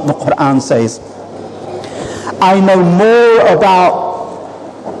about what the Quran says. I know more about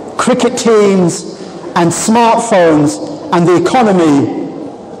cricket teams and smartphones and the economy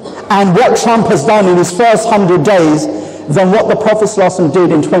and what Trump has done in his first 100 days than what the Prophet ﷺ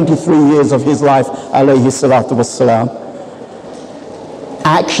did in 23 years of his life, alayhi salatu wassalam.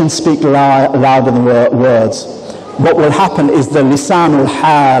 Actions speak louder than words. What will happen is the lisanul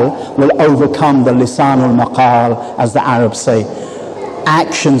hal will overcome the lisanul maqal, as the Arabs say.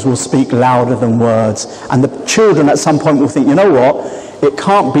 Actions will speak louder than words. And the children at some point will think, you know what, it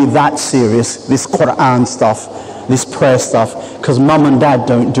can't be that serious, this Quran stuff, this prayer stuff, because mum and dad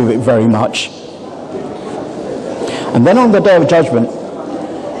don't do it very much. And then on the Day of Judgment,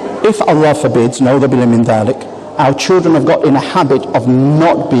 if Allah forbids, na'udhu billahi min dhalik, our children have got in a habit of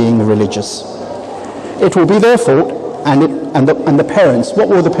not being religious, it will be their fault, and the parents, what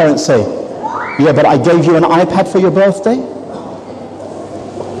will the parents say? Yeah, but I gave you an iPad for your birthday.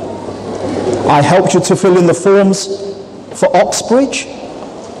 I helped you to fill in the forms for Oxbridge.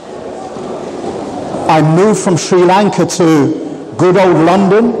 I moved from Sri Lanka to good old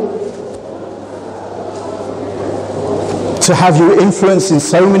London to have you influenced in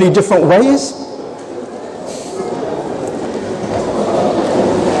so many different ways.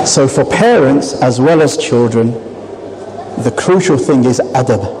 So for parents as well as children, the crucial thing is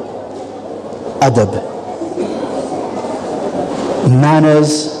adab. Adab.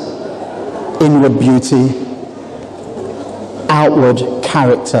 Manners, inward beauty, outward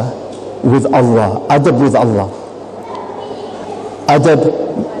character with Allah. Adab with Allah.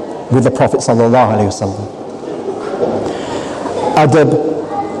 Adab with the Prophet sallallahu alaihi wasallam. Adab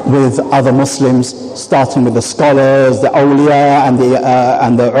with other Muslims, starting with the scholars, the awliya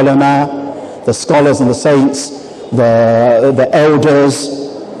and the ulama, the scholars and the saints, the elders,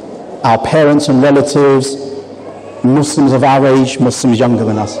 our parents and relatives, Muslims of our age, Muslims younger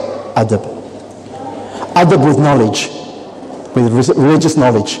than us. Adab. Adab with knowledge, with religious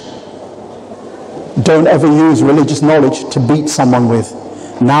knowledge. Don't ever use religious knowledge to beat someone with.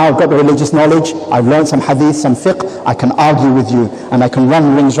 Now I've got the religious knowledge, I've learned some hadith, some fiqh, I can argue with you and I can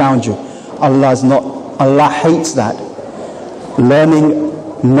run rings around you. Allah hates that. Learning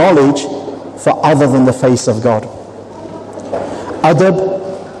knowledge for other than the face of God.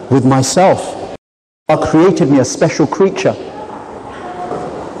 Adab with myself. Allah created me a special creature.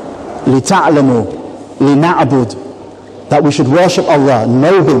 لِتَعْلَمُوا لِنَعْبُدْ that we should worship Allah,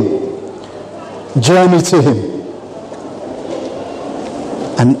 know Him, journey to Him,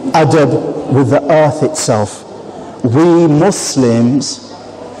 and adab with the earth itself. We Muslims,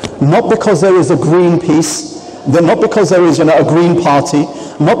 not because there is a Greenpeace, not because there is a Green Party,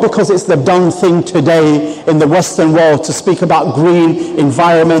 not because it's the done thing today in the Western world to speak about green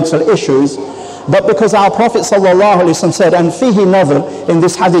environmental issues, but because our Prophet ﷺ said, and fihi nazar, in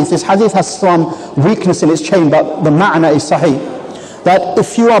this hadith has some weakness in its chain, but the ma'na is sahih, that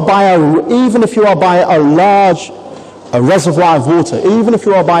if you are by even if you are by a reservoir of water, even if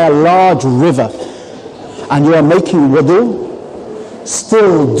you are by a large river and you are making wudu,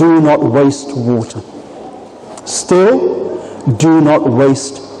 still do not waste water. Still do not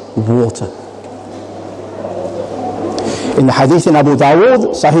waste water. In the hadith in Abu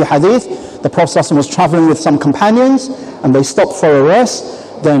Dawood, Sahih hadith, the Prophet ﷺ was traveling with some companions and they stopped for a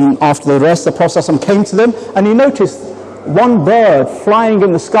rest. Then after the rest, the Prophet ﷺ came to them and he noticed one bird flying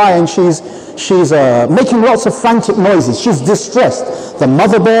in the sky, and she's making lots of frantic noises. She's distressed. The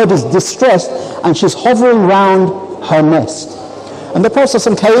mother bird is distressed and she's hovering around her nest. And the Prophet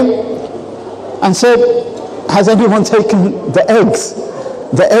ﷺ came and said, has anyone taken the eggs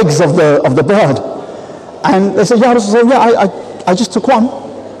of the bird? And they said, Ya Rasulullah, yeah, I just took one.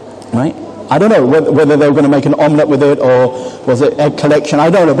 Right? I don't know whether they were going to make an omelette with it or was it egg collection, I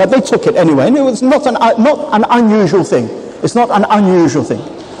don't know, but they took it anyway. And it was not an unusual thing. It's not an unusual thing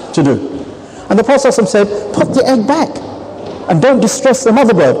to do. And the Prophet ﷺ said, put the egg back and don't distress the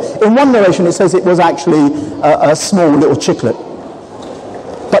mother bird. In one narration it says it was actually a small little chicklet.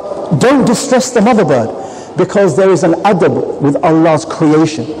 But don't distress the mother bird, because there is an adab with Allah's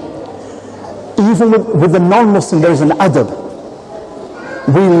creation. Even with the non-Muslim there is an adab.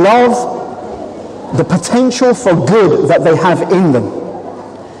 We love the potential for good that they have in them.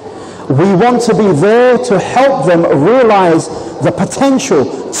 We want to be there to help them realize the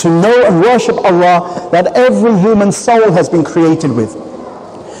potential to know and worship Allah that every human soul has been created with.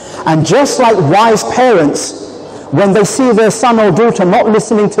 And just like wise parents, when they see their son or daughter not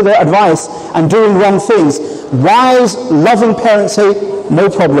listening to their advice and doing wrong things, wise, loving parents say, no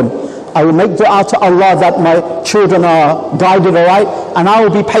problem. I will make dua to Allah that my children are guided aright, and I will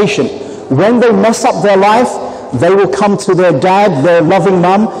be patient. When they mess up their life, they will come to their dad, their loving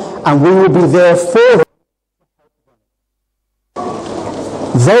mum, and we will be there for them.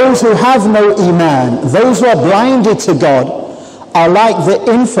 Those who have no iman, those who are blinded to God, are like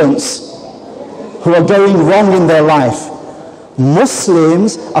the infants who are going wrong in their life.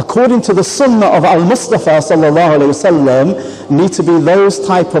 Muslims, according to the sunnah of Al-Mustafa sallallahu alayhi wasallam, need to be those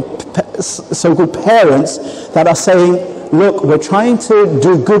type of so-called parents that are saying, look, we're trying to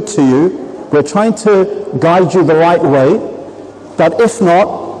do good to you, we're trying to guide you the right way, but if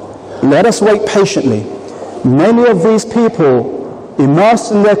not, let us wait patiently. Many of these people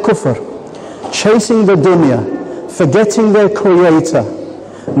immersed in their kufr, chasing the dunya, forgetting their creator,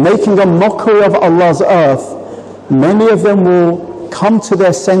 making a mockery of Allah's earth, many of them will come to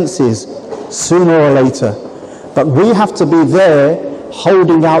their senses sooner or later. But we have to be there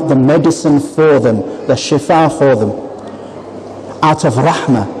holding out the medicine for them, the shifa for them, out of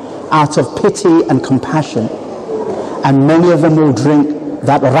rahmah, out of pity and compassion. And many of them will drink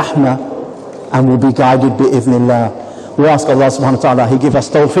that rahmah and will be guided bi-idhnillah. We ask Allah subhanahu wa ta'ala, He give us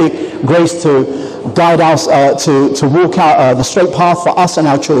tawfiq, grace to guide us, to walk out the straight path for us and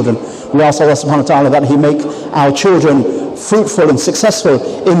our children. We ask Allah subhanahu wa ta'ala that He make our children fruitful and successful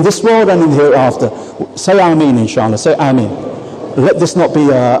in this world and in the hereafter. Say Ameen, inshallah. Say Ameen. Let this not be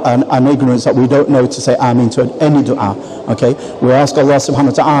an ignorance that we don't know to say Ameen to any dua. Okay? We ask Allah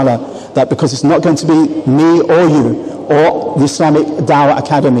subhanahu wa ta'ala that because it's not going to be me or you or the Islamic Dawah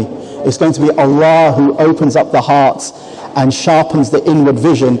Academy, it's going to be Allah who opens up the hearts and sharpens the inward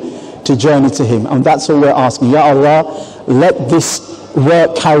vision to journey to Him. And that's all we're asking. Ya Allah, let this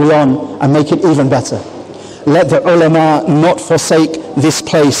work carry on and make it even better. Let the ulama not forsake this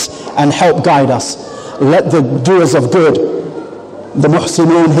place and help guide us. Let the doers of good, the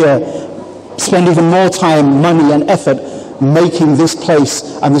muhsinun here, spend even more time, money and effort making this place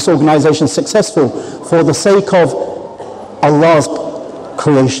and this organization successful for the sake of Allah's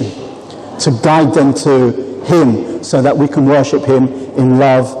creation, to guide them to Him so that we can worship Him in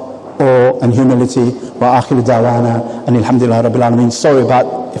love, awe and humility. Wa akhiru dawana and alhamdulillah rabbil alameen. Sorry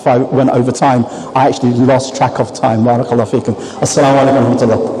about if I went over time. I actually lost track of time. Barakallahu feekum. Assalamu alaikum wa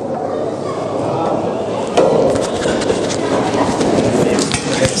rahmatullah.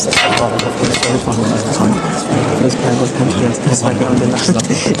 With your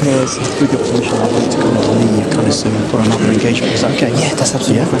permission, I'd like to kind of leave kind of soon for another engagement. Is that okay? Yeah, that's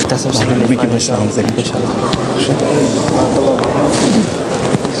absolutely fine. That's absolutely we fine. give ourselves then,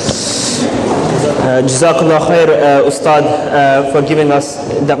 Jazakallah khair, Ustad, for giving us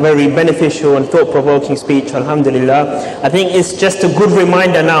that very beneficial and thought-provoking speech. Alhamdulillah. I think it's just a good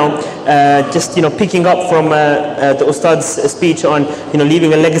reminder now, just picking up from the Ustad's speech on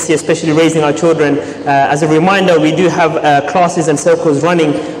leaving a legacy, especially raising our children. As a reminder, we do have classes and circles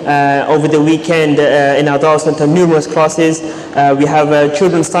running over the weekend in our Dawah Center. Numerous classes. We have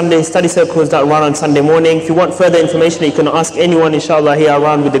children's Sunday study circles that run on Sunday morning. If you want further information, you can ask anyone, inshallah, here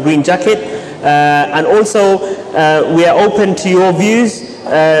around with the green jacket. And also, we are open to your views.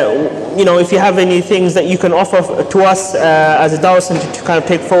 If you have any things that you can offer to us as a Dawah Center to kind of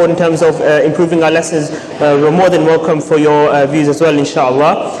take forward in terms of improving our lessons, we're more than welcome for your views as well,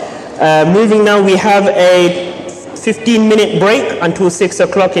 inshallah. Moving now, we have a 15-minute break until 6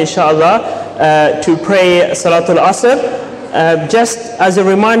 o'clock, inshallah, to pray Salatul Asr. Just as a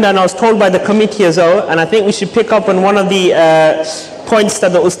reminder, and I was told by the committee as well, and I think we should pick up on one of the points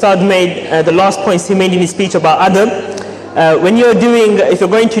that the Ustad made, the last points he made in his speech about adab. If you're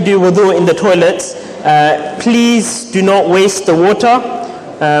going to do wudu in the toilets, please do not waste the water.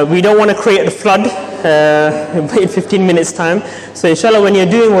 We don't want to create a flood in 15 minutes time. So inshallah, when you're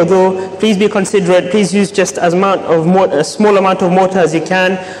doing wudu, please be considerate. Please use just a small amount of water as you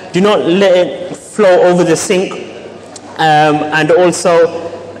can. Do not let it flow over the sink. And also,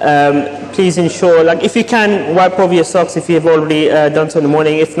 please ensure, if you can, wipe over your socks if you have already done so in the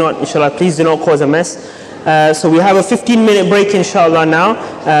morning. If not, inshallah, please do not cause a mess. So we have a 15-minute break, inshallah, now.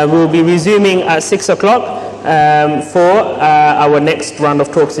 We'll be resuming at 6 o'clock for our next round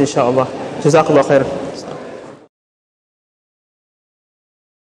of talks, inshallah. Jazakallah khair.